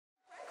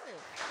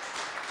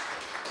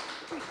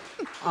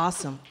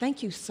Awesome.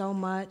 Thank you so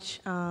much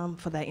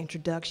for that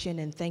introduction,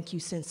 and thank you,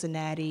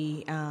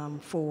 Cincinnati,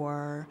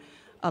 for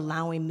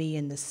allowing me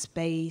in the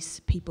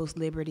space, People's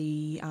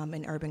Liberty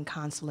and Urban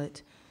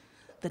Consulate.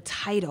 The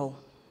title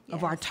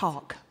of our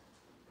talk,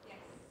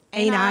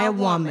 Ain't I a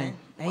Woman?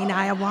 Ain't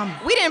I a Woman?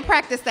 We didn't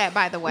practice that,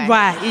 by the way.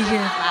 Right.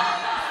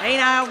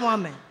 Ain't I a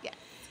Woman? Yeah.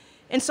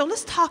 And so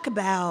let's talk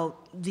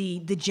about the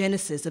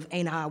genesis of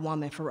Ain't I a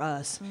Woman for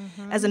us.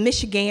 Mm-hmm. As a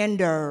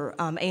Michigander,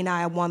 Ain't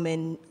I a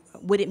Woman,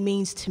 what it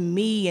means to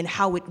me and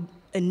how it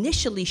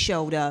initially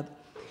showed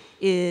up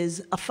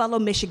is a fellow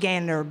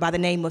Michigander by the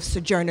name of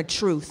Sojourner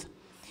Truth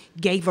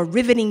gave a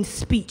riveting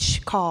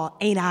speech called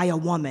Ain't I a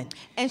Woman?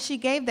 And she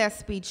gave that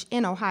speech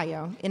in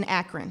Ohio, in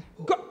Akron.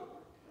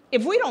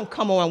 If we don't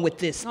come on with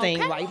this thing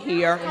right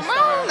here. Come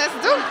on, let's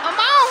do it. Come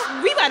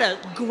on. We gotta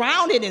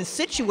ground it and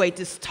situate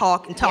this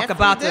talk and talk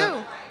about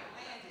the.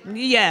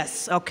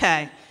 Yes,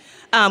 okay.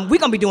 We're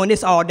gonna be doing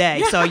this all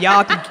day, so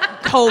y'all can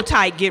hold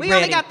tight, get ready. We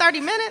only got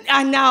 30 minutes.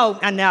 I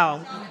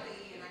know.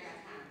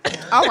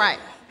 All right.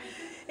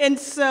 And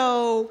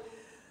so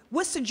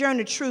what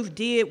Sojourner Truth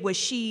did was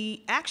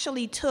she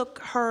actually took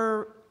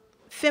her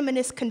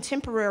feminist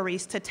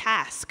contemporaries to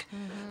task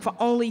for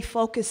only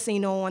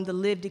focusing on the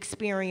lived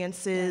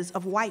experiences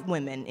of white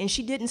women. And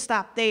she didn't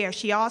stop there.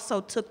 She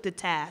also took to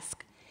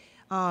task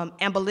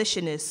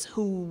abolitionists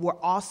who were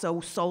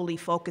also solely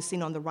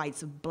focusing on the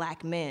rights of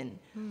black men.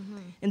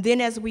 And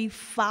then as we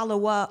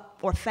follow up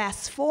or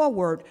fast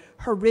forward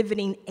her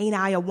riveting Ain't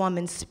I a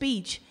Woman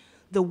speech,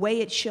 the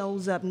way it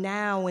shows up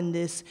now in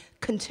this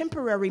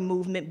contemporary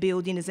movement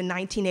building is in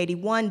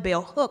 1981,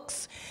 Bell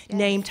Hooks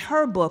named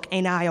her book,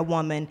 Ain't I a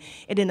Woman?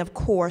 And then, of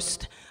course,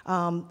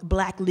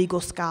 black legal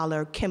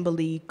scholar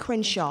Kimberly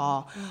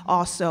Crenshaw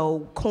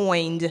also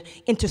coined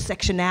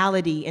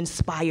intersectionality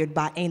inspired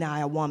by Ain't I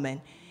a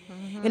Woman?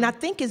 And I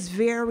think it's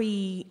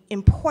very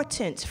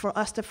important for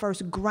us to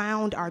first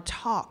ground our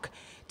talk,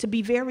 to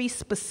be very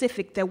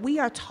specific that we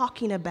are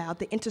talking about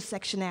the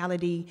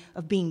intersectionality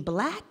of being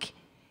black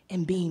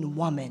and being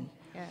woman.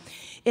 Yes.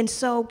 And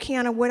so,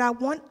 Kiana, what I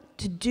want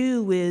to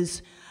do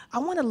is I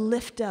want to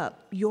lift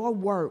up your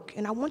work,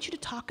 and I want you to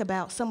talk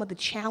about some of the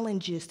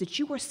challenges that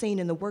you are seeing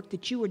in the work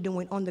that you are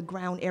doing on the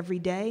ground every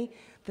day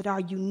that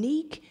are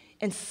unique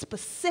and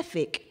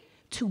specific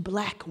to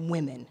black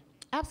women.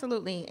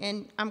 Absolutely,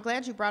 and I'm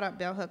glad you brought up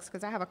Bell Hooks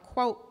because I have a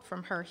quote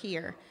from her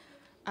here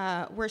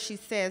where she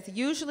says,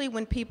 usually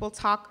when people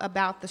talk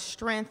about the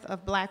strength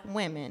of black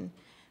women,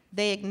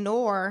 they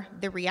ignore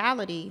the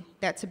reality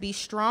that to be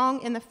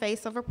strong in the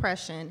face of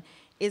oppression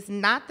is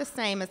not the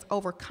same as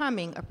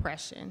overcoming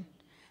oppression.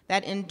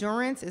 That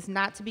endurance is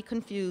not to be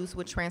confused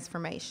with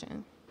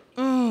transformation.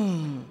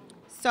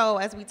 So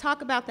as we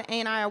talk about the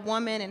Ain't I a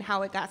Woman and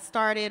how it got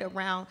started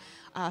around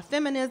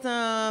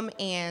feminism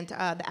and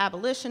the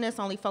abolitionists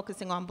only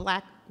focusing on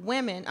black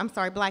men,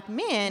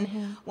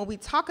 when we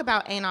talk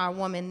about Ain't I a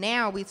Woman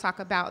now, we talk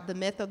about the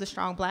myth of the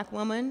strong black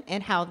woman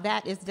and how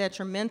that is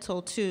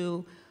detrimental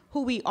to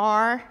who we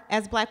are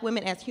as black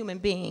women, as human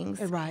beings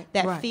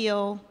that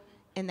feel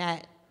and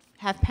that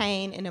have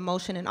pain and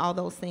emotion and all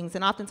those things.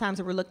 And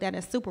oftentimes we're looked at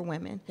as super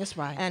women. That's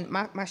right. And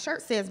my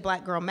shirt says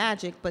Black Girl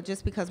Magic, but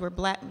just because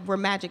we're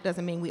magic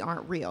doesn't mean we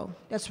aren't real.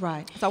 That's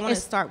right. So I want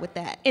to start with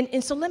that.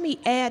 And so let me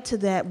add to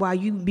that while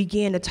you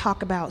begin to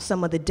talk about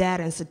some of the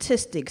data and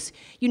statistics.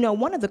 You know,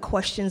 one of the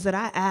questions that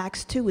I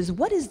asked too is,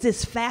 what is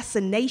this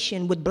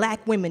fascination with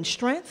black women's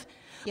strength?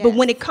 Yes. But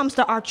when it comes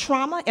to our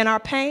trauma and our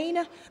pain,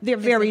 there are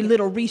very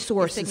little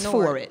resources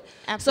for it.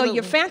 Absolutely. So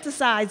you're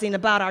fantasizing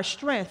about our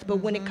strength, but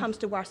when it comes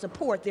to our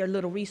support, there are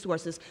little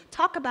resources.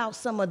 Talk about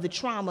some of the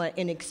trauma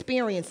and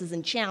experiences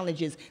and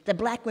challenges that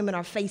black women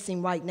are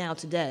facing right now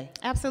today.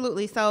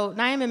 Absolutely. So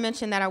Naima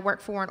mentioned that I work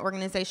for an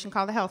organization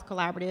called the Health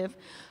Collaborative,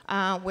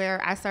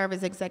 where I serve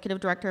as Executive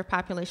Director of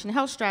Population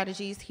Health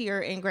Strategies here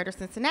in Greater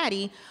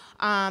Cincinnati.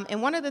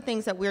 And one of the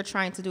things that we're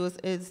trying to do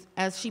is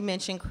as she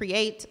mentioned,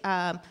 create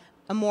a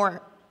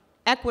more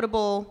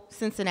equitable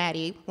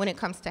Cincinnati when it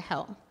comes to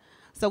health.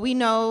 So we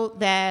know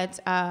that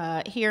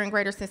here in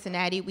Greater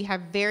Cincinnati, we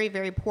have very,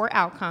 very poor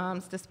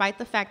outcomes, despite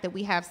the fact that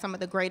we have some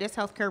of the greatest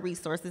healthcare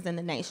resources in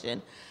the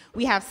nation.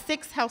 We have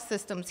 6 health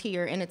systems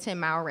here in a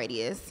 10-mile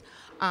radius.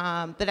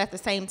 But at the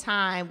same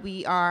time,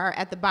 we are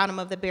at the bottom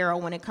of the barrel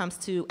when it comes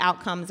to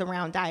outcomes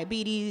around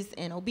diabetes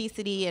and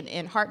obesity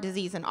and heart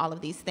disease and all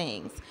of these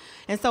things.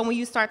 And so when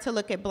you start to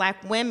look at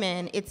black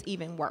women, it's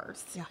even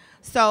worse. Yeah.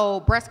 So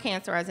breast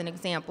cancer, as an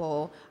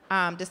example,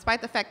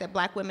 despite the fact that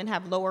black women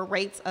have lower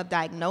rates of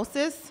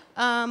diagnosis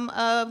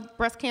of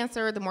breast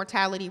cancer, the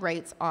mortality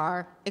rates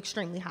are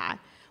extremely high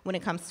when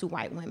it comes to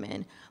white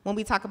women. When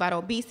we talk about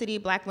obesity,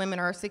 black women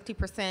are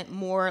 60%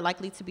 more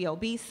likely to be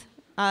obese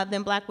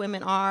than black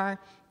women are,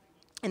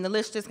 and the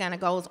list just kind of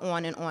goes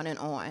on and on and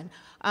on.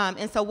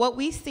 And so what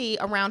we see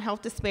around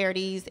health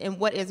disparities and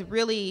what is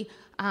really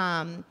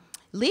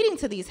leading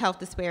to these health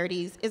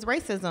disparities is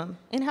racism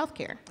in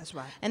healthcare. That's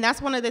right. And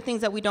that's one of the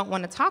things that we don't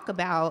want to talk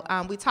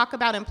about. We talk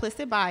about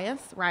implicit bias,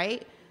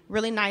 right?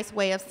 Really nice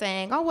way of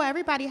saying, oh, well,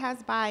 everybody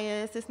has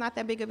bias. It's not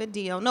that big of a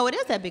deal. No, it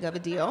is that big of a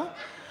deal.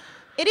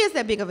 it is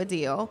that big of a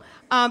deal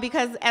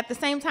because at the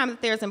same time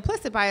that there's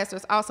implicit bias,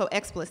 there's also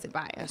explicit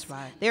bias. That's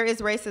right. There is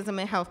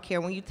racism in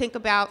healthcare. When you think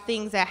about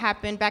things that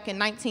happened back in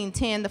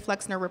 1910, the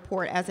Flexner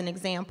Report as an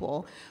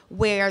example,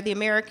 where the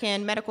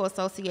American Medical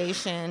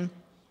Association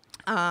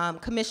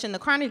commissioned the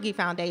Carnegie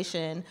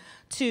Foundation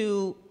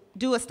to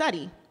do a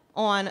study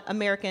on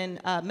American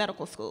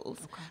medical schools,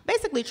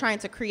 basically trying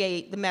to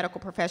create the medical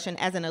profession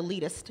as an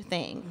elitist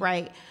thing,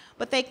 right?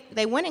 But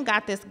they went and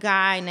got this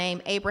guy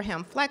named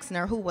Abraham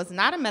Flexner, who was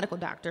not a medical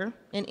doctor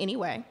in any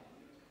way,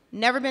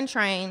 never been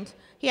trained.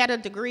 He had a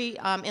degree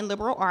in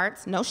liberal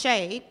arts, no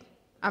shade,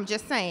 I'm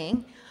just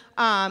saying,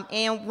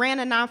 and ran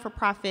a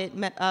non-for-profit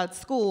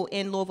school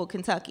in Louisville,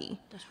 Kentucky.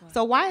 That's right.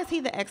 So why is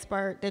he the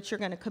expert that you're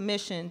going to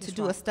commission to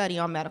do a study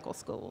on medical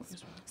schools?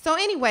 That's right. So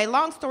anyway,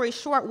 long story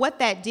short, what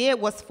that did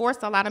was force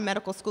a lot of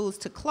medical schools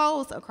to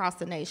close across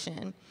the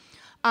nation,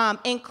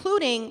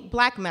 including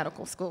black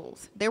medical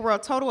schools. There were a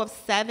total of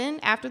 7.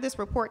 After this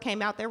report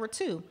came out, there were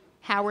 2,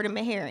 Howard and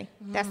Meharry.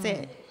 That's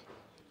it.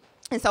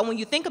 And so when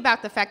you think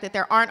about the fact that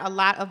there aren't a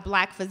lot of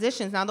black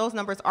physicians, now those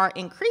numbers are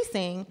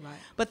increasing,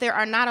 but there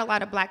are not a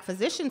lot of black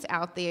physicians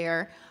out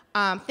there.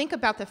 Think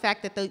about the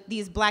fact that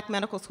these black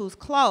medical schools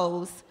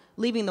closed,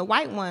 leaving the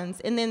white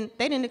ones, and then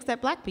they didn't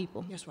accept black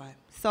people. That's right.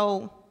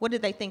 So what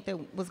did they think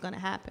that was going to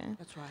happen?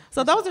 That's right.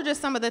 So those are just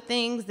some of the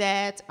things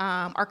that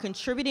are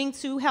contributing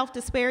to health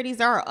disparities.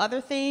 There are other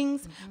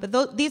things,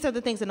 but these are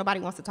the things that nobody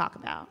wants to talk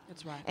about.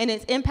 That's right. And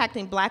it's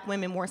impacting black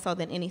women more so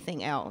than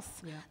anything else.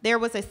 Yeah. There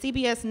was a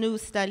CBS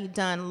News study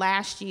done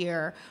last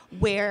year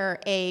where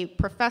a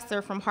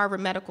professor from Harvard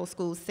Medical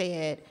School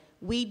said,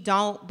 "We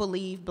don't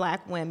believe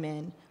black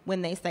women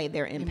when they say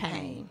they're in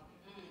pain."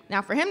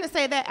 Now, for him to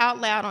say that out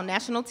loud on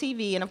national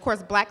TV, and of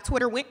course, black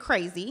Twitter went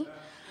crazy,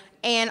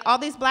 and all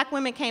these black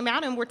women came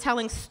out and were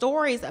telling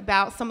stories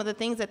about some of the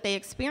things that they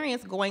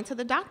experienced going to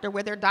the doctor,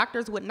 where their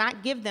doctors would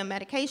not give them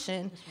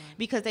medication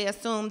because they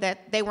assumed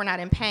that they were not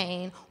in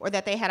pain, or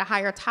that they had a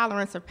higher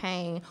tolerance of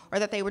pain, or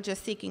that they were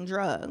just seeking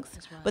drugs.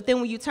 But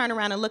then when you turn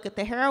around and look at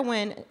the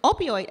heroin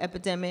opioid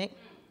epidemic,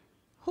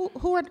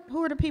 who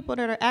are the people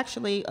that are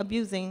actually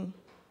abusing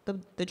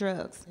the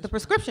drugs, the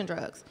prescription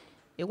drugs?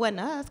 It wasn't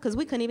us, because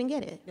we couldn't even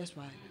get it. That's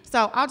right.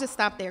 So I'll just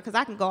stop there, because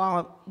I can go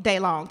all day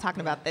long talking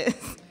about this.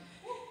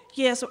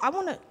 Yeah, so I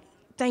want to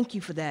thank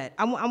you for that.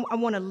 I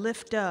want to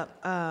lift up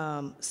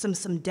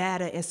some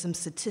data and some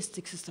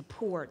statistics to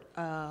support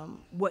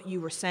what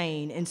you were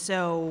saying. And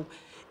so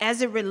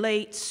as it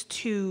relates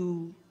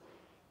to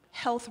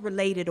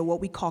health-related, or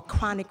what we call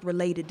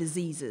chronic-related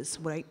diseases,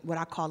 what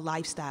I call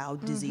lifestyle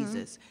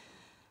diseases,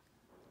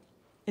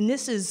 and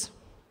it's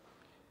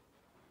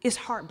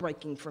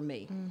heartbreaking for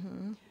me.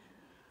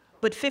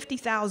 But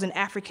 50,000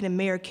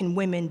 African-American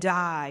women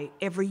die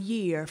every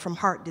year from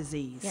heart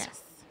disease. Yes.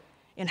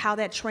 And how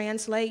that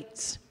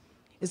translates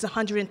is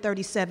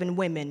 137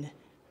 women,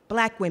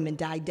 black women,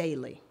 die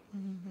daily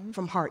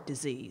from heart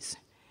disease.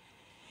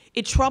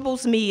 It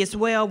troubles me as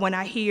well when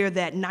I hear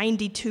that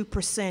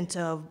 92%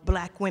 of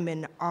black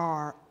women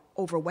are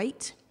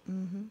overweight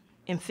and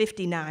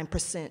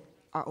 59%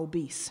 are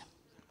obese.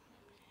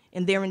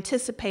 And they're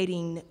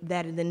anticipating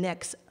that in the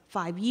next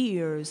 5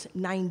 years,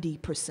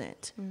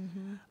 90%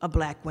 of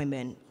black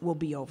women will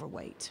be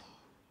overweight.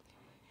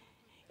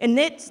 And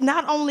it's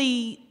not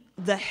only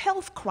the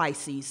health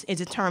crises in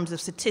terms of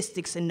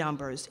statistics and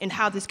numbers, and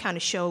how this kind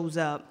of shows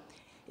up,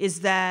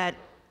 is that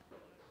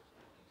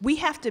we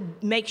have to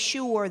make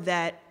sure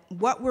that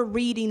what we're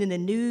reading in the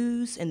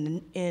news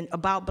and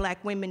about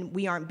black women,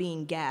 we aren't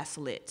being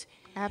gaslit.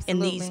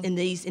 Absolutely. In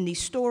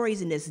these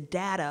stories and this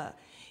data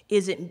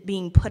isn't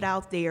being put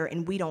out there,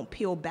 and we don't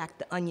peel back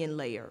the onion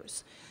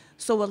layers.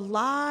 So a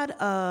lot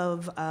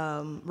of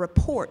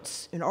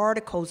reports and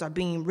articles are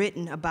being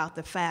written about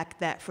the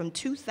fact that from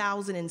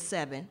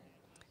 2007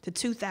 to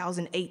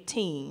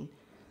 2018,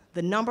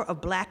 the number of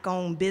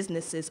black-owned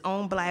businesses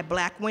owned by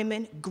black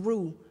women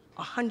grew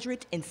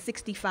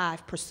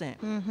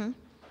 165%.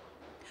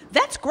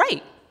 That's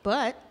great.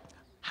 But,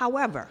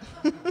 however,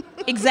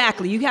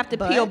 exactly, you have to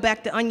peel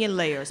back the onion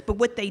layers. But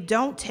what they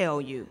don't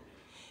tell you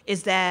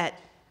is that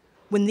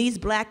when these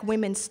black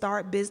women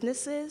start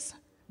businesses,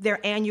 their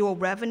annual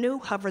revenue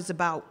hovers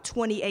about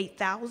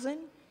 $28,000,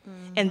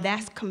 and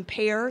that's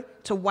compared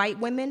to white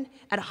women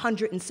at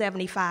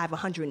 $175,000,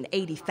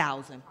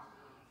 $180,000.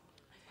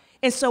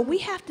 And so we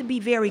have to be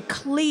very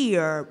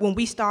clear when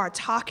we start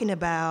talking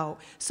about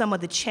some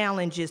of the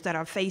challenges that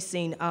are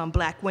facing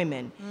black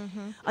women.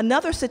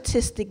 Another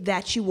statistic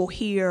that you will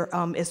hear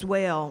as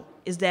well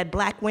is that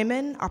black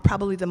women are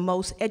probably the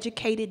most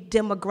educated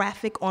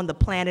demographic on the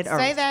planet Earth.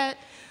 Say that.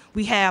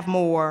 We have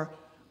more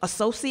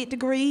associate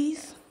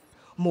degrees,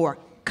 more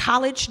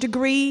college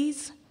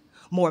degrees,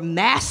 more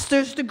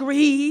master's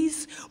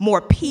degrees,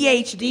 more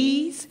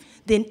PhDs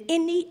than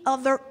any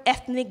other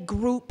ethnic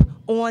group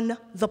on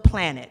the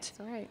planet.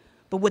 That's right.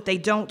 But what they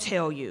don't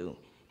tell you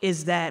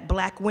is that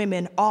black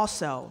women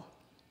also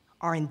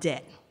are in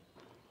debt.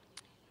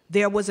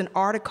 There was an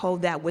article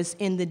that was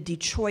in the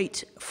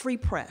Detroit Free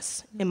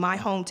Press, in my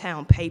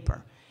hometown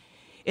paper,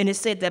 and it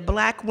said that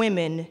black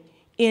women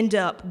end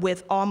up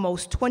with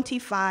almost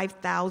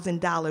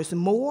 $25,000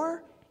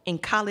 more in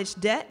college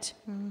debt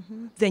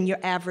than your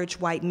average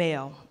white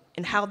male.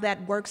 And how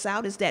that works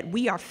out is that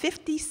we are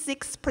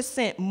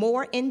 56%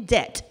 more in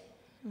debt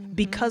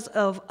because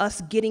of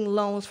us getting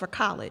loans for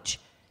college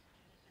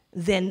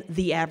than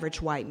the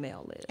average white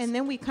male is. And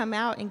then we come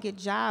out and get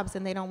jobs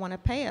and they don't want to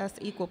pay us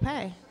equal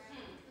pay.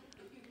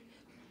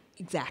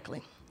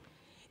 Exactly.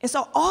 And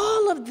so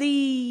all of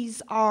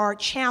these are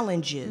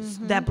challenges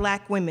that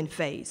black women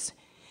face.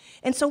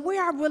 And so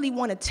where I really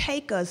want to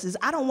take us is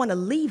I don't want to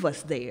leave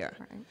us there,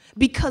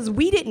 because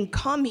we didn't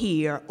come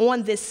here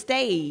on this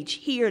stage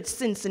here at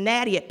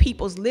Cincinnati at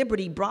People's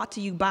Liberty, brought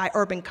to you by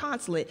Urban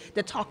Consulate,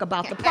 to talk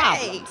about the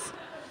problems.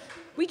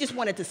 We just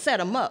wanted to set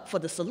them up for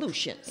the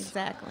solutions.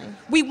 Exactly.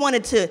 We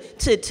wanted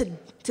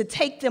to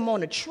take them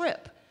on a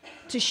trip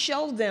to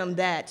show them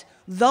that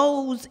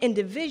those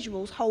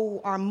individuals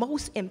who are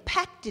most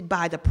impacted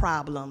by the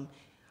problem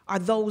are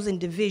those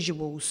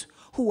individuals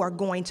who are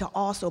going to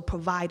also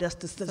provide us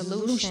the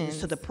solutions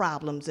to the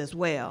problems as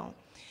well.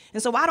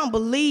 And so I don't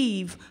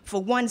believe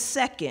for one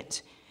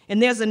second,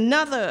 and there's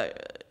another,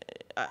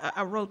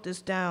 I wrote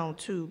this down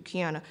too,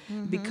 Kiana,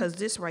 because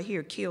this right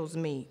here kills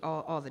me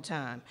all the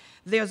time.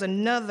 There's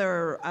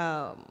another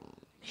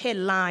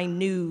headline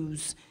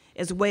news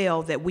as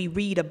well that we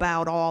read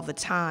about all the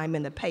time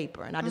in the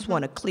paper, and I just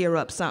want to clear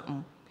up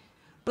something.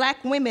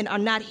 Black women are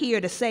not here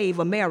to save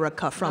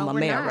America from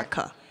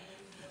America.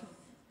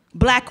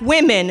 Black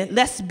women,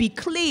 let's be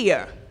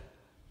clear,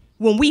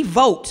 when we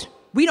vote,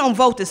 we don't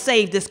vote to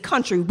save this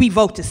country, we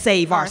vote to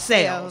save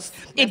ourselves.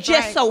 It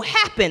just so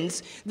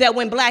happens that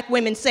when black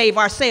women save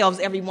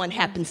ourselves, everyone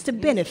happens to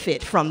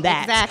benefit from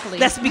that. Exactly.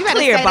 Let's be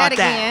clear about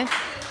that.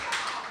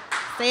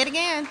 Say it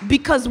again.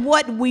 Because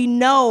what we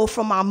know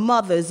from our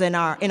mothers and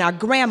our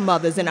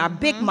grandmothers and our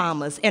big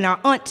mamas and our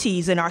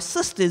aunties and our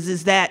sisters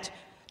is that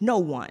no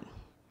one,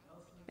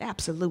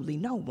 absolutely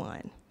no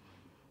one,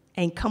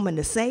 ain't coming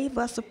to save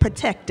us or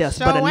protect us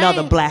but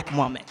another black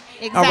woman.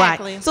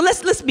 Exactly. All right? So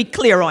let's be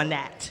clear on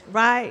that,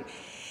 right?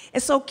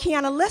 And so,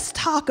 Kiana, let's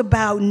talk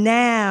about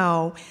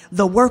now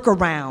the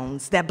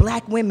workarounds that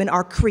black women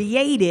are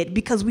created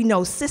because we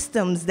know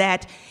systems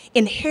that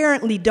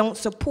inherently don't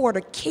support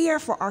or care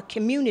for our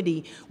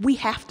community. We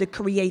have to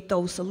create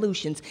those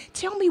solutions.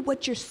 Tell me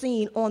what you're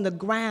seeing on the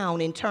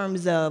ground in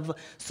terms of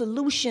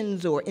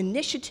solutions or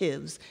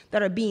initiatives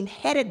that are being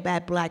headed by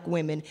black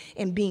women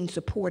and being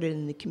supported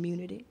in the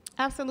community.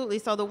 Absolutely.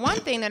 So the one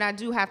thing that I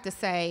do have to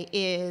say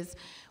is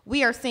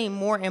we are seeing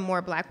more and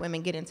more black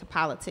women get into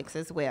politics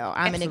as well.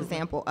 I'm an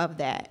example of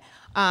that.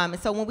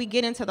 So when we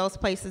get into those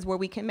places where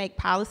we can make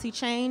policy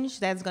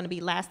change that's going to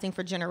be lasting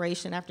for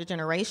generation after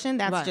generation,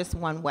 that's just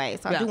one way.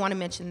 So I do want to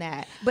mention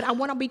that. But I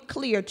want to be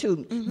clear,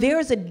 too.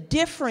 There's a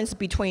difference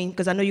between,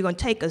 because I know you're going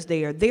to take us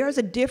there, there's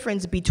a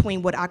difference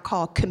between what I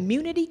call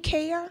community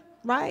care,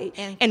 right?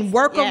 And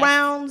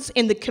workarounds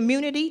in the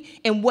community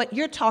and what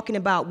you're talking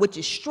about, which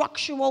is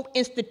structural,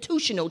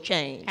 institutional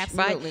change.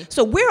 Absolutely. Right?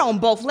 So we're on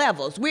both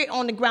levels. We're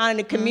on the ground in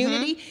the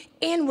community,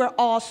 and we're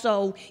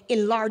also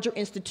in larger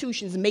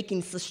institutions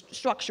making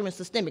structural and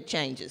systemic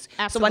changes.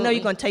 Absolutely. So I know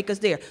you're going to take us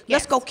there.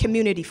 Let's go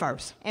community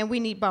first. And we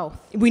need both.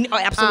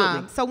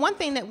 Absolutely. So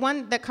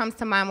one that comes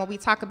to mind when we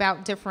talk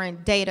about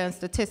different data and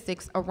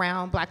statistics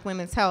around black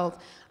women's health,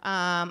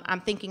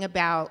 I'm thinking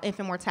about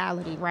infant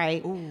mortality,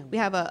 right? Ooh. We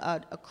have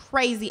a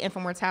crazy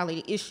infant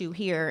mortality issue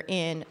here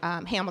in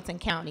Hamilton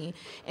County.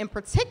 In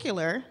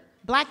particular,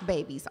 black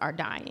babies are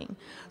dying.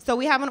 So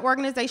we have an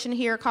organization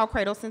here called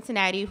Cradle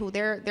Cincinnati, who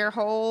their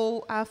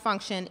whole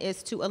function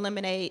is to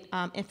eliminate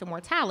infant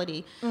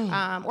mortality.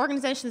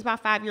 Organization is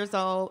about 5 years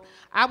old.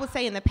 I would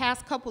say in the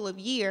past couple of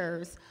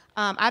years,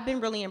 I've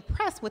been really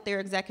impressed with their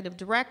executive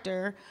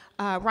director,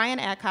 Ryan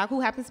Adcock,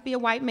 who happens to be a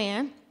white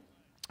man.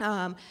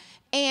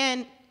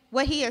 And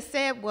what he has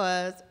said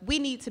was, we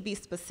need to be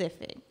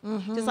specific.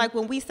 Just like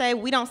when we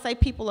don't say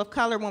people of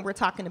color when we're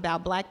talking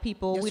about black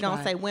people. We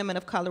don't say women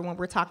of color when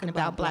we're talking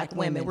about black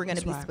women. We're going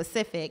to be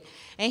specific.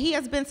 And he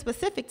has been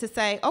specific to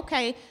say,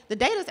 okay, the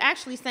data is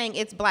actually saying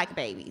it's black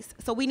babies.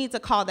 So we need to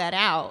call that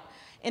out.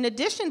 In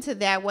addition to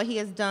that, what he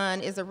has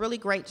done is a really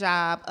great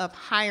job of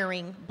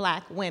hiring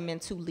black women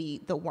to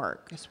lead the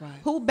work. That's right.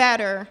 Who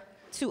better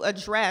to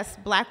address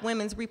black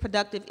women's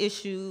reproductive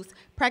issues,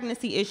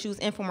 pregnancy issues,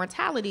 infant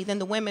mortality than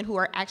the women who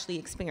are actually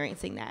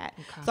experiencing that.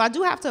 Okay. So I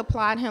do have to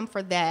applaud him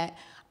for that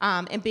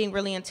and being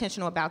really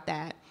intentional about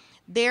that.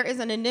 There is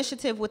an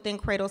initiative within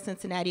Cradle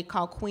Cincinnati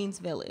called Queen's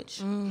Village.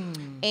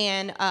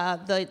 And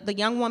the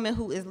young woman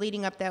who is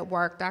leading up that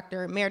work,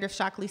 Dr. Meredith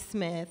Shockley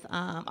Smith,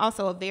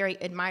 also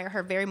admire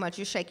her very much.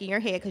 You're shaking your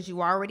head because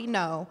you already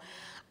know,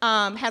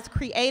 has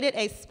created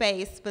a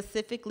space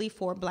specifically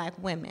for black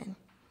women.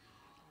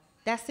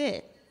 That's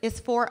it. It's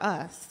for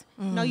us.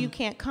 No, you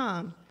can't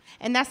come.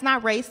 And that's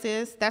not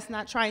racist. That's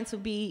not trying to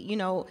be,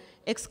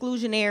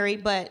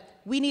 exclusionary, but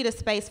we need a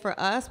space for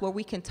us where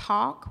we can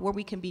talk, where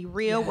we can be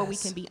real, Yes. where we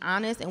can be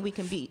honest, and we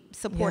can be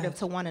supportive Yes.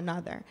 to one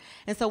another.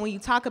 And so when you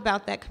talk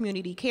about that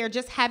community care,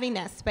 just having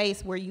that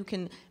space where you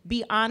can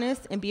be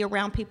honest and be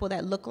around people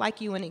that look like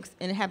you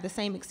and have the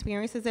same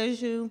experiences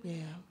as you, Yeah.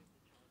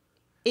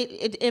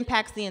 it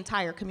impacts the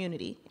entire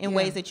community in Yeah.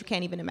 ways that you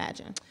can't even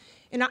imagine.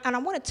 And I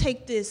want to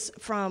take this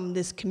from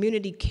this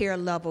community care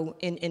level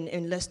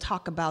and let's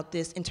talk about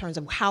this in terms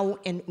of how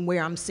and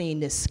where I'm seeing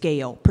this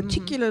scale,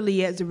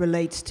 particularly as it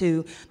relates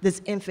to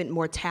this infant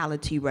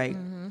mortality rate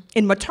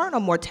and maternal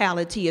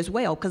mortality as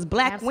well, because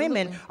Black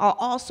women are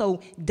also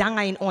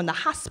dying on the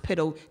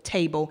hospital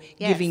table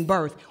giving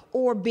birth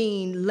or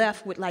being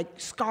left with like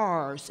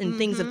scars and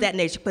things of that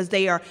nature because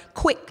they are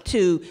quick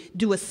to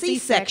do a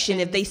C-section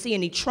if they see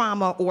any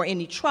trauma or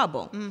any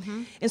trouble.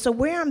 And so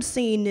where I'm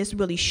seeing this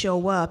really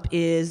show up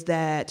is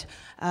that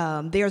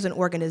there's an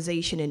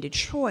organization in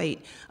Detroit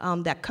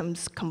that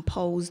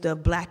composed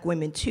of Black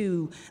women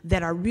too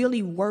that are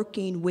really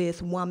working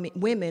with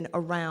women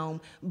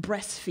around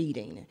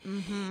breastfeeding.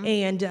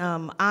 And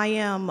I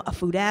am a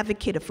food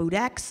advocate, a food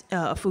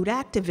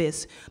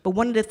activist, but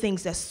one of the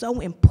things that's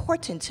so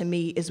important to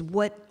me is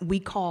what we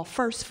call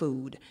first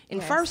food.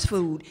 And first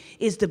food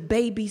is the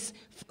baby's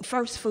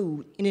first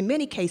food. And in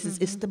many cases,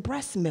 it's the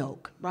breast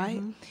milk,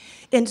 right?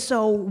 And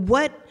so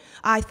what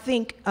I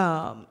think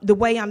the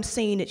way I'm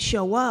seeing it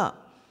show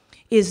up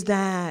is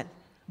that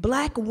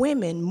Black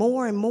women,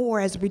 more and more,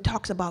 as we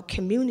talk about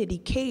community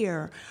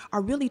care,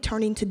 are really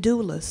turning to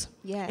doulas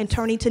and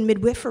turning to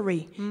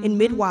midwifery and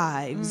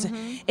midwives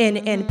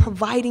and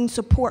providing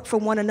support for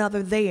one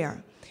another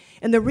there.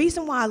 And the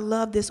reason why I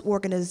love this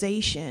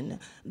organization,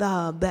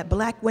 that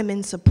Black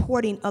women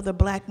supporting other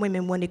Black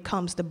women when it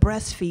comes to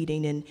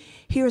breastfeeding, and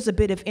here's a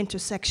bit of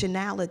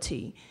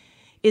intersectionality,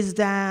 is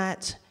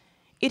that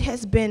it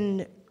has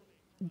been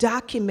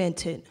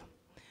documented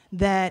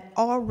that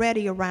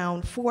already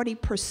around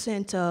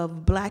 40%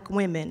 of Black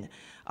women,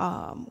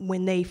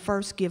 when they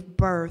first give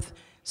birth,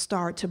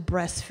 start to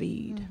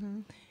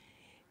breastfeed.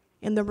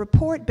 And the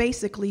report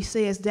basically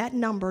says that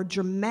number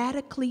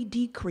dramatically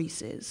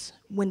decreases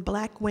when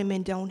Black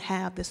women don't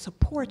have the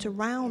support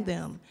around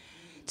them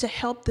to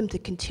help them to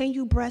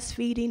continue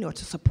breastfeeding or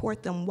to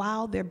support them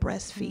while they're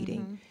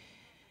breastfeeding.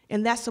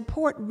 And that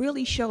support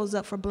really shows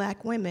up for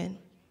Black women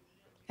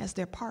as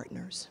their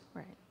partners.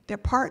 Right. Their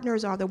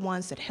partners are the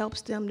ones that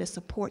helps them, that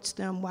supports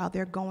them while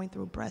they're going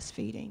through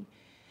breastfeeding.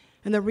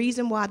 And the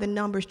reason why the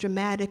numbers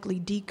dramatically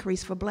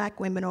decrease for Black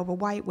women over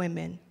white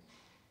women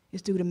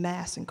is due to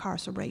mass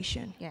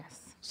incarceration. Yes.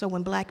 So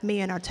when Black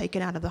men are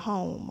taken out of the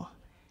home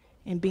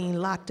and being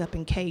locked up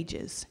in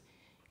cages,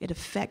 it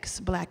affects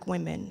Black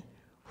women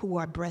who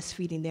are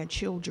breastfeeding their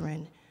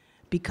children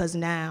because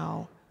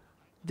now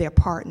their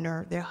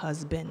partner, their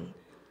husband,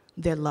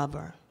 their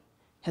lover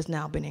has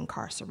now been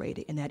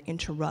incarcerated, and that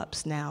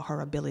interrupts now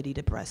her ability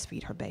to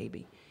breastfeed her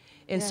baby.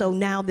 And so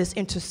now this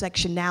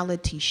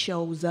intersectionality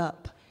shows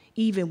up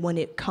even when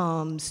it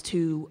comes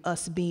to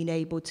us being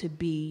able to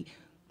be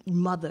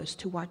mothers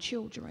to our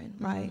children,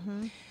 right?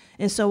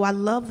 And so I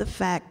love the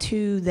fact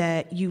too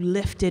that you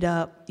lifted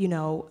up,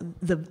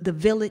 the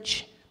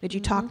village that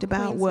you talked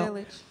about. Queens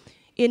Village.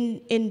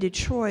 In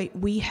Detroit,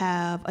 we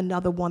have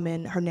another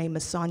woman, her name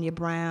is Sonia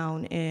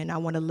Brown, and I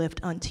want to lift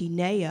Auntie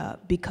Nay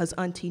up because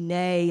Auntie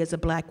Nay, as a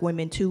Black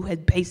woman too,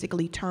 had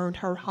basically turned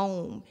her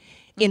home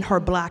in her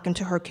block,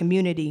 into her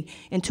community,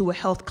 into a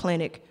health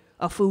clinic,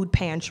 a food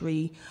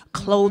pantry,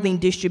 clothing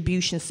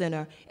distribution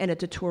center, and a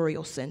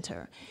tutorial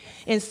center.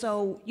 And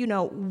so,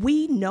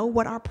 we know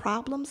what our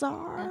problems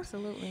are.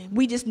 Absolutely.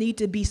 We just need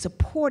to be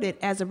supported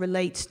as it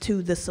relates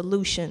to the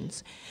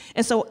solutions.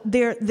 And so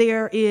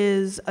there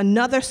is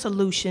another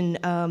solution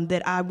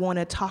that I want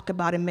to talk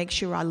about and make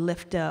sure I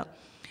lift up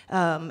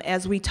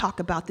as we talk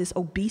about this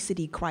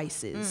obesity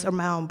crisis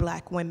around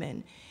Black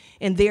women.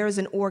 And there is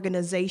an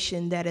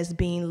organization that is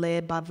being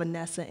led by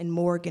Vanessa and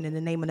Morgan, and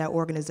the name of that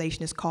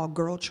organization is called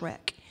Girl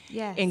Trek.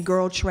 Yes. And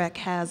Girl Trek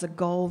has a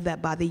goal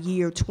that by the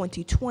year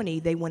 2020,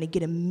 they want to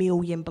get 1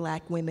 million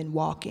Black women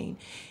walking.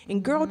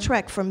 And Girl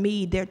Trek, for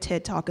me, their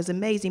TED Talk is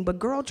amazing, but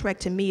Girl Trek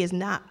to me is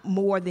not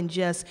more than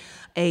just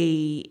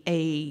a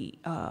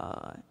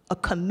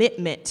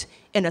commitment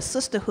and a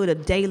sisterhood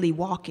of daily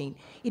walking.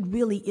 It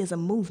really is a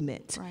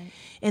movement. Right.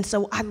 And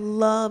so I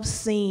love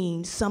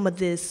seeing some of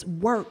this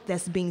work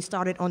that's being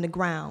started on the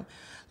ground.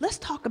 Let's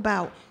talk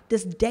about,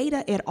 does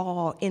data at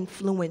all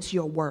influence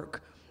your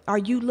work? Are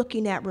you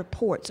looking at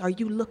reports? Are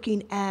you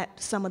looking at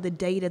some of the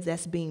data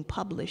that's being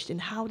published? And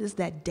how does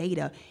that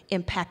data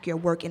impact your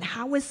work? And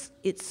how is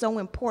it so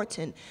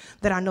important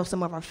that I know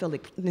some of our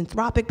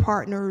philanthropic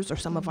partners or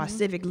some of our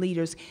civic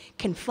leaders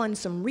can fund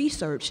some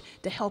research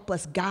to help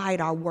us guide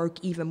our work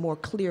even more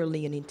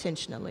clearly and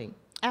intentionally?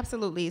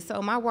 Absolutely.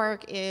 So my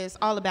work is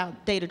all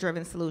about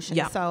data-driven solutions.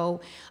 Yeah.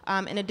 So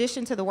in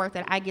addition to the work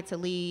that I get to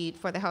lead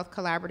for the Health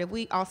Collaborative,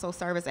 we also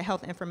serve as a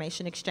health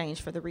information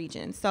exchange for the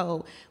region.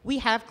 So we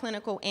have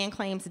clinical and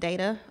claims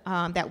data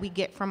that we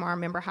get from our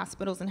member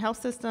hospitals and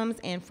health systems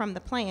and from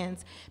the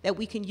plans that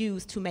we can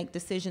use to make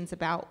decisions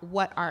about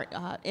what our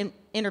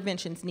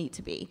interventions need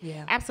to be.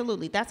 Yeah.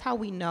 Absolutely. That's how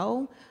we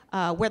know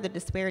where the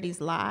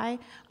disparities lie.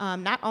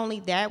 Not only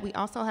that, we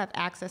also have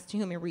access to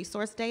human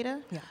resource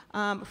data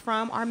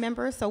from our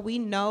members, so we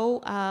know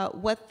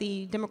what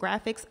the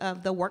demographics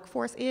of the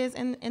workforce is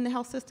in the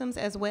health systems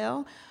as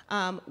well.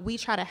 We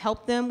try to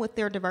help them with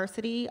their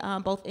diversity,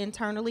 both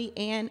internally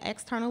and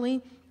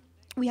externally.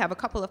 We have a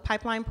couple of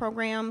pipeline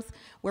programs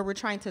where we're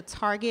trying to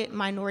target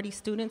minority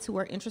students who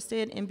are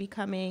interested in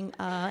becoming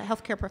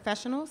healthcare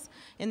professionals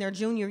in their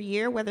junior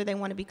year, whether they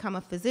want to become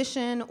a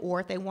physician or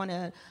if they want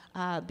to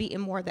be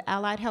in more of the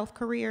allied health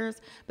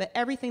careers. But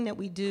everything that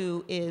we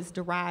do is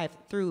derived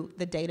through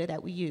the data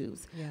that we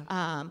use.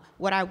 Yeah.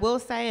 What I will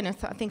say, and I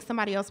think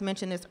somebody else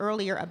mentioned this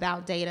earlier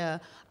about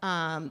data,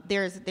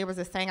 there was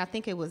a saying, I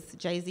think it was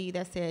Jay-Z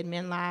that said,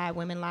 men lie,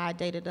 women lie,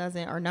 data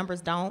doesn't, or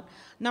numbers don't.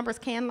 Numbers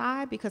can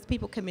lie because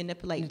people can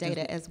manipulate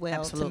data as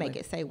well to make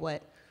it say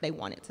what they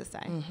want it to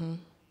say.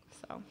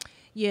 So.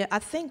 Yeah, I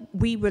think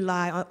we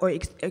rely on, or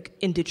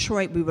in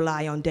Detroit, we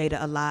rely on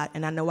data a lot,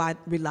 and I know I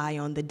rely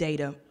on the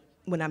data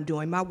when I'm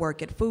doing my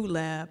work at Food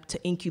Lab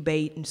to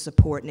incubate and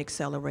support and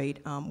accelerate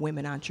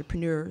women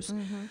entrepreneurs.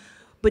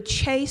 But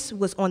Chase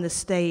was on the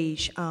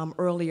stage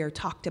earlier,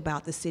 talked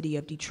about the city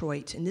of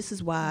Detroit, and this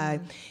is why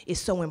it's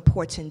so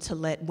important to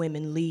let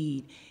women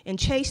lead. And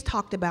Chase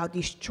talked about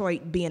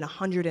Detroit being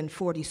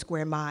 140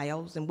 square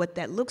miles, and what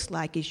that looks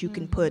like is you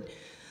can put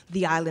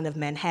the island of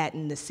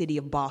Manhattan, the city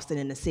of Boston,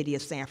 and the city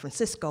of San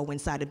Francisco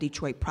inside of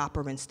Detroit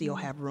proper and still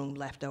have room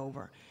left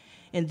over.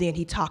 And then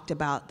he talked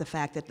about the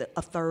fact that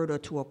a third or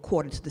to a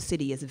quarter to the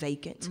city is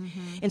vacant.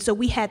 And so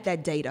we had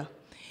that data.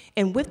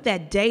 And with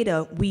that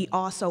data, we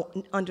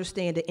also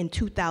understand that in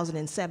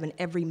 2007,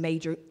 every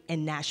major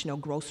and national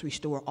grocery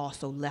store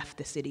also left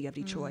the city of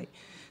Detroit.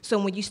 So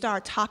when you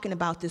start talking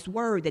about this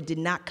word that did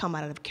not come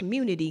out of the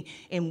community,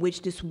 in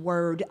which this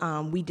word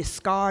we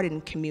discard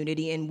in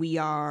community and we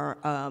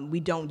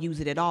don't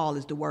use it at all,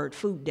 is the word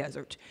food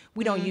desert.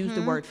 We don't use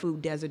the word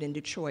food desert in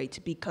Detroit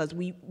because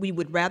we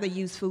would rather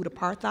use food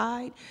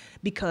apartheid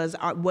because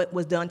what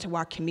was done to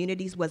our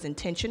communities was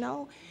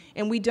intentional.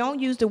 And we don't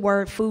use the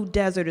word food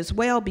desert as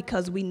well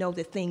because we know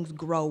that things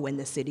grow in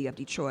the city of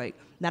Detroit.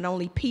 Not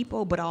only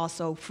people, but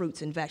also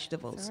fruits and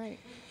vegetables. Right.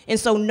 And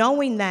so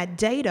knowing that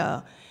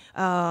data,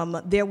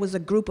 there was a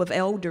group of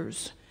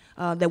elders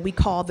that we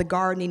call the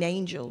Gardening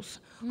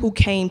Angels who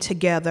came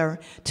together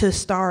to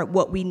start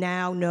what we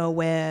now know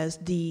as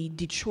the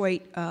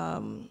Detroit,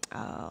 oh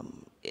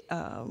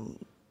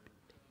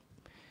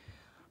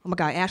my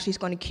God, Ashley's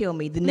going to kill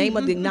me. The name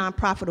of the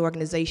nonprofit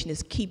organization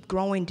is Keep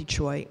Growing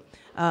Detroit.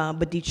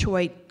 But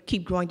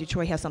Keep Growing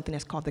Detroit has something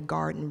that's called the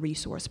Garden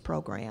Resource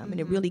Program.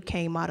 And it really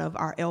came out of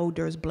our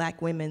elders,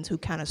 black women, who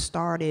kind of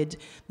started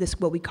this,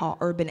 what we call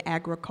urban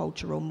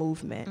agricultural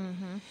movement.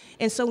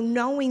 And so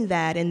knowing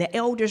that, and the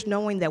elders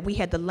knowing that we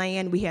had the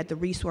land, we had the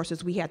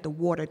resources, we had the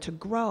water to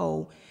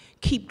grow,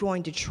 Keep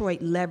Growing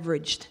Detroit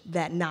leveraged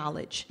that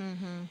knowledge.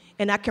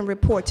 And I can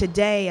report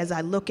today, as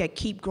I look at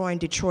Keep Growing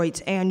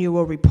Detroit's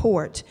annual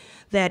report,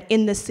 that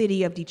in the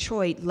city of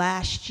Detroit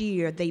last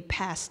year, they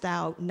passed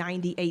out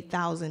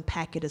 98,000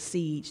 packets of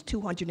seeds,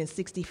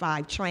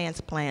 265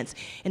 transplants,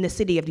 and the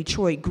city of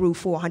Detroit grew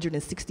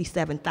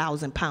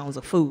 467,000 pounds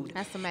of food.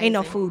 That's amazing. Ain't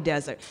no food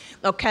desert,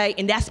 okay?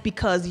 And that's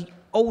because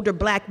older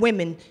black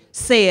women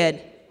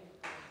said,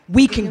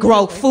 we can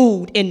grow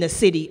food in the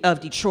city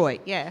of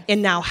Detroit. Yeah.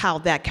 And now how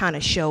that kind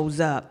of shows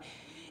up.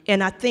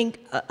 And I think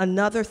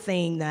another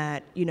thing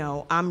that, you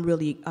know, I'm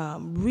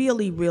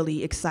really,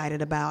 really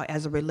excited about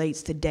as it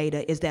relates to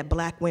data is that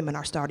black women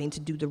are starting to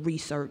do the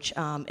research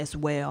as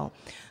well.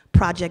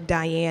 Project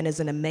Diane is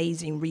an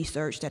amazing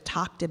research that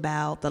talked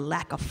about the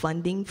lack of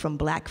funding from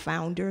black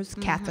founders.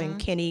 Catherine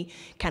Kinney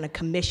kind of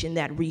commissioned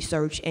that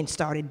research and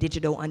started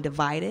Digital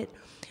Undivided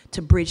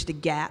to bridge the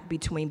gap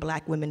between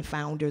black women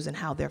founders and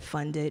how they're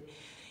funded.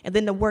 And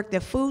then the work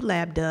that Food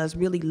Lab does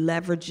really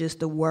leverages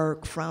the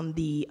work from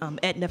the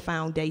Aetna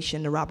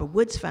Foundation, the Robert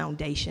Woods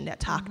Foundation,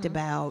 that talked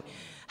about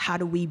how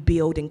do we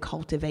build and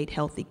cultivate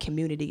healthy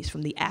communities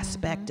from the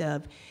aspect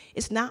of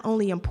it's not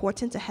only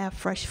important to have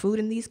fresh food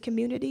in these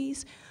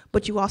communities,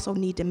 but you also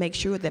need to make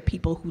sure that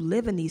people who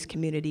live in these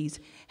communities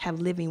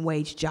have living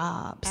wage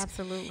jobs.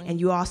 Absolutely.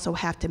 And you also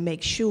have to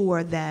make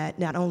sure that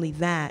not only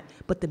that,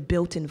 but the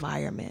built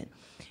environment.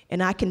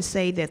 And I can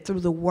say that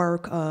through the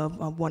work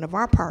of one of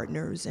our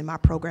partners and my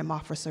program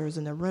officers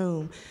in the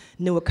room,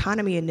 New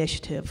Economy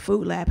Initiative,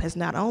 Food Lab has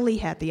not only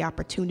had the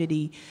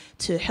opportunity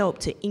to help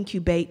to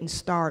incubate and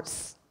start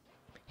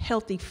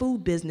healthy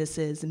food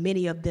businesses,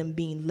 many of them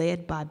being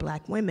led by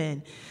black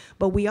women,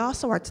 but we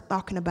also are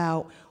talking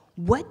about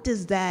what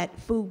does that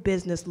food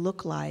business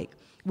look like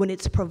when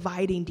it's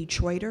providing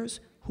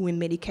Detroiters who who in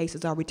many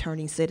cases are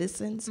returning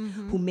citizens,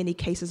 who in many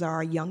cases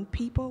are young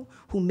people,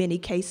 who in many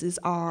cases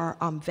are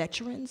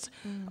veterans,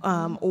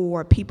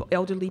 or people,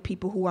 elderly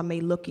people who are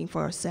maybe looking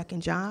for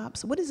second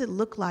jobs. What does it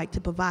look like to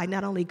provide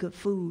not only good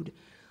food,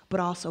 but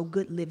also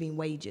good living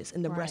wages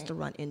in the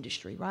restaurant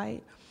industry,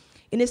 right?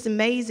 And it's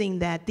amazing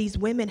that these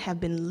women have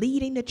been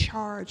leading the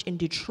charge in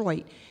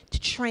Detroit to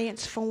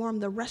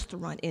transform the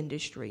restaurant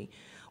industry.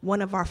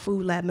 One of our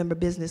Food Lab member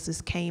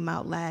businesses came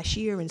out last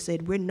year and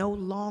said, we're no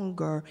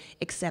longer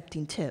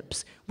accepting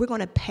tips. We're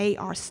going to pay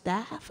our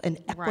staff an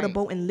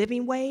equitable and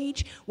living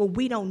wage. Well,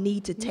 we don't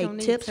need to take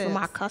tips from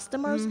our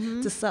customers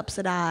to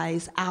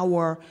subsidize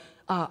our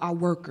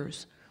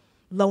workers.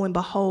 Lo and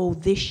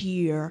behold, this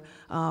year,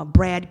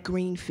 Brad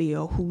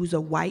Greenfield, who's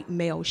a white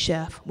male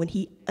chef, when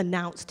he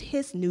announced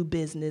his new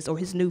business or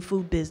his new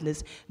food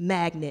business,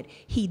 Magnet,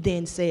 he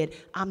then said,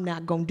 I'm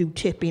not going to do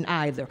tipping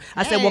either.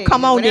 I said, well,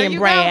 come on then,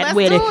 Brad,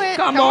 with it.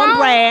 Come on,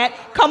 Brad.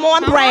 Come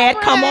on,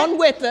 Brad. Come on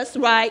with us,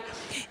 right?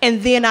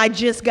 And then I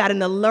just got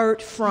an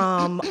alert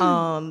from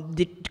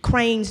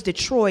Cranes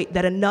Detroit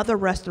that another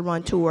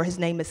restaurateur, his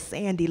name is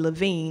Sandy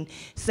Levine,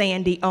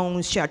 Sandy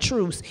owns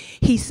Chartreuse,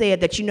 he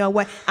said that, you know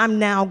what, I'm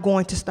now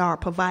going to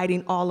start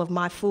providing all of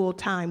my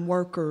full-time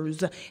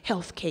workers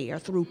health care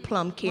through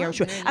Plum Care.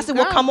 I said,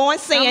 well, come on,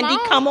 Sandy,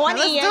 come on in.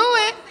 Let's do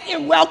it.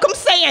 And welcome,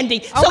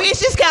 Sandy. So it's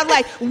just kind of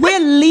like we're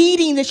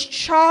leading this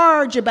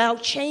charge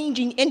about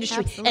changing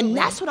industry. Absolutely. And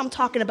that's what I'm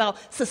talking about,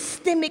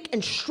 systemic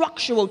and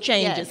structural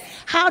changes. Yes.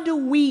 How do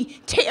we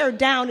tear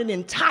down an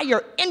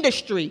entire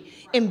industry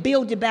and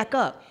build it back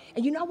up?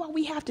 And you know why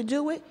we have to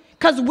do it?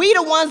 Because we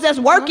the ones that's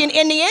working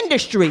in the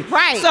industry.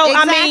 Right, so,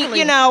 exactly. I mean,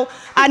 you know,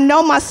 I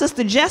know my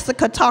sister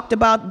Jessica talked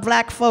about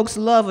black folks'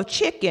 love of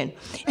chicken.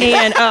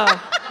 And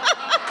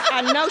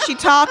I know she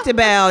talked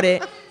about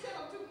it.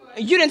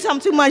 You didn't tell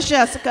them too much,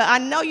 Jessica. I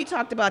know you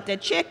talked about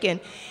that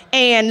chicken.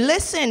 And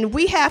listen,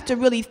 we have to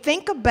really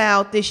think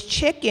about this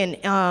chicken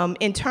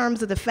in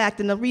terms of the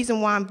fact, and the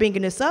reason why I'm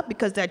bringing this up,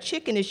 because that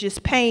chicken is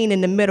just pain in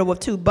the middle of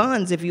two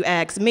buns, if you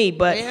ask me.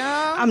 But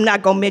I'm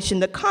not going to mention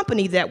the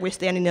company that we're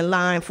standing in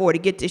line for to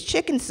get this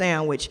chicken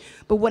sandwich.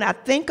 But when I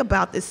think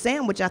about this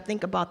sandwich, I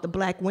think about the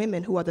black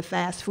women who are the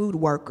fast food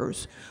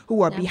workers,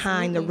 who are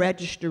behind the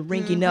register,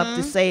 ringing up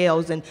the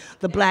sales, and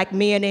the black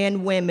men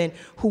and women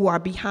who are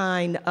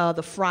behind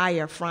the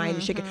fryer, frying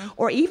the chicken,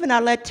 or even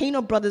our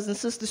Latino brothers and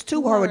sisters,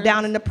 too, who are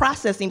down in the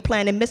processing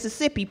plant in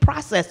Mississippi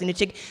processing the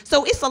chicken.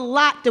 So it's a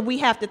lot that we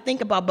have to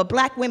think about, but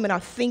black women are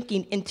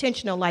thinking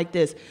intentional like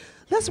this.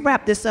 Let's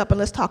wrap this up and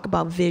let's talk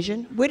about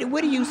vision. What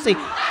do you see?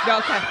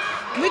 Okay,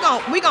 we're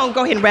gonna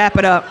go ahead and wrap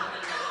it up.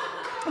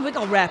 We're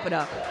gonna wrap it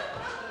up.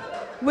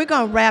 We're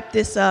gonna wrap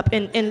this up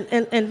and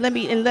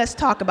let's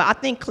talk about. I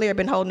think Claire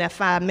been holding that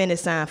 5-minute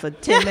sign for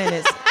 10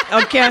 minutes.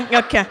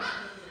 Okay.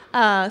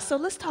 So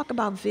let's talk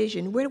about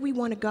vision. Where do we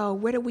want to go?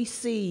 Where do we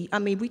see? I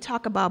mean, we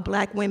talk about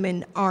black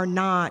women are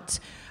not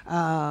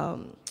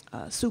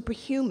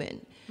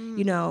superhuman.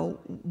 You know,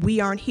 we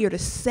aren't here to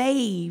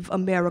save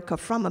America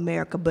from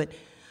America, but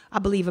I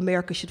believe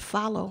America should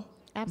follow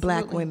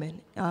black women.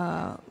 They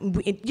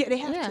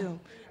have to.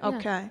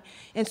 Okay. Yeah.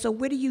 And so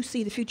where do you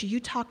see the future? You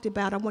talked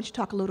about, I want you to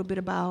talk a little bit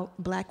about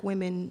black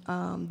women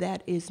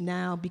that is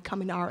now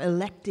becoming our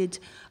elected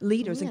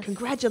leaders. Yes. And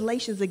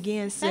congratulations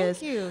again,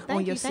 sis,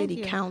 on your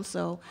city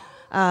council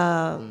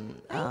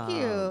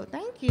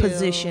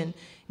position.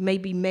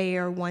 Maybe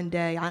mayor one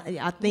day.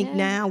 I think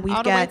now we've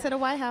got all the way to the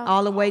White House.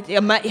 All the way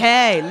to,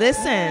 hey,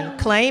 listen,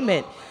 claim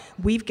it.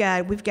 We've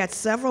got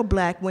several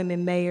black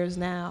women mayors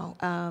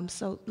now.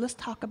 So let's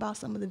talk about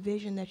some of the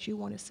vision that you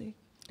want to see.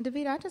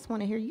 Davita, I just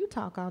want to hear you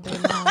talk all day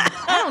long.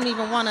 I don't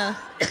even want to.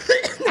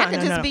 I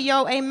could just be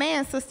your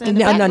amen sister in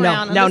the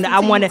background. No. I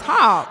want to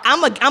talk.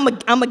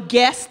 I'm a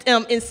guest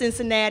in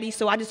Cincinnati,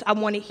 so I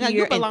want to hear. No,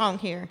 you belong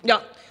here.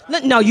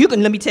 No, you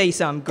can. Let me tell you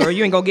something, girl.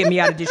 You ain't gonna get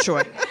me out of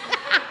Detroit.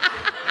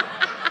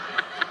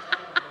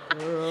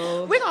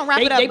 We're gonna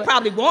wrap it up. They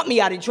probably want me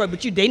out of Detroit,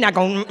 but they not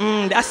gonna.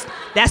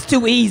 That's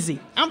too easy.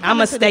 I'm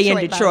gonna stay in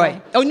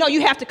Detroit. Oh no,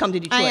 you have to come to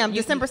Detroit. I am.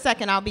 December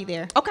 2nd, I'll be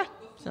there. Okay.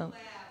 So.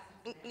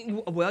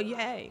 Well,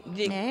 yeah.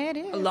 It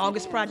is.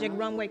 Longest project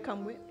runway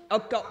come with.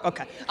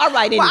 Okay. All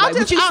right. Anyway,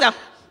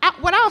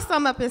 what I'll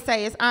sum up and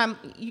say is,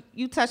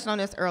 you touched on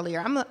this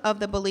earlier. I'm of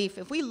the belief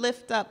if we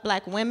lift up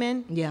black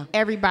women,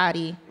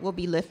 everybody will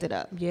be lifted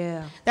up.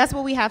 Yeah. That's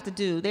what we have to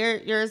do.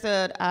 There's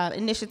a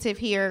initiative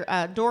here.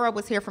 Dora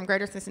was here from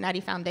Greater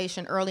Cincinnati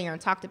Foundation earlier and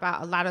talked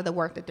about a lot of the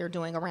work that they're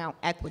doing around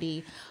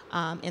equity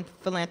and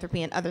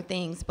philanthropy and other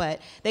things.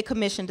 But they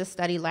commissioned a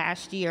study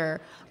last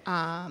year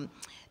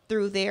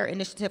through their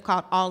initiative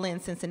called All In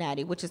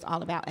Cincinnati, which is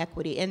all about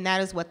equity, and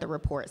that is what the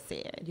report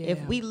said. Yeah.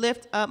 If we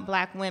lift up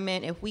black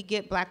women, if we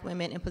get black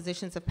women in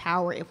positions of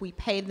power, if we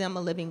pay them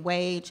a living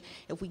wage,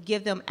 if we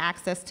give them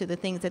access to the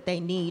things that they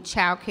need,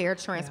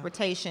 childcare,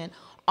 transportation,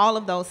 all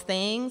of those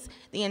things,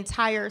 the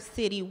entire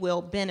city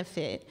will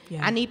benefit.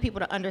 Yeah. I need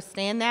people to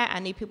understand that, I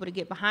need people to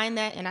get behind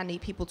that, and I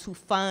need people to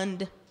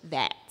fund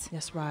that.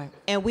 That's right.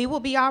 And we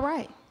will be all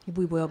right.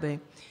 We will be.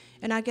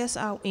 And I guess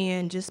I'll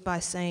end just by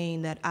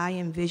saying that I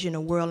envision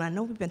a world, and I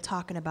know we've been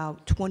talking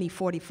about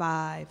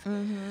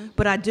 2045,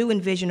 but I do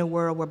envision a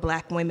world where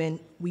Black women,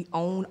 we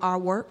own our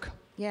work.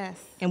 Yes.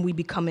 And we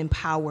become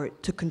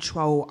empowered to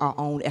control our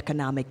own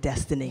economic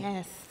destiny.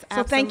 Yes,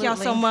 So thank y'all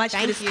so much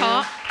for this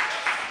talk.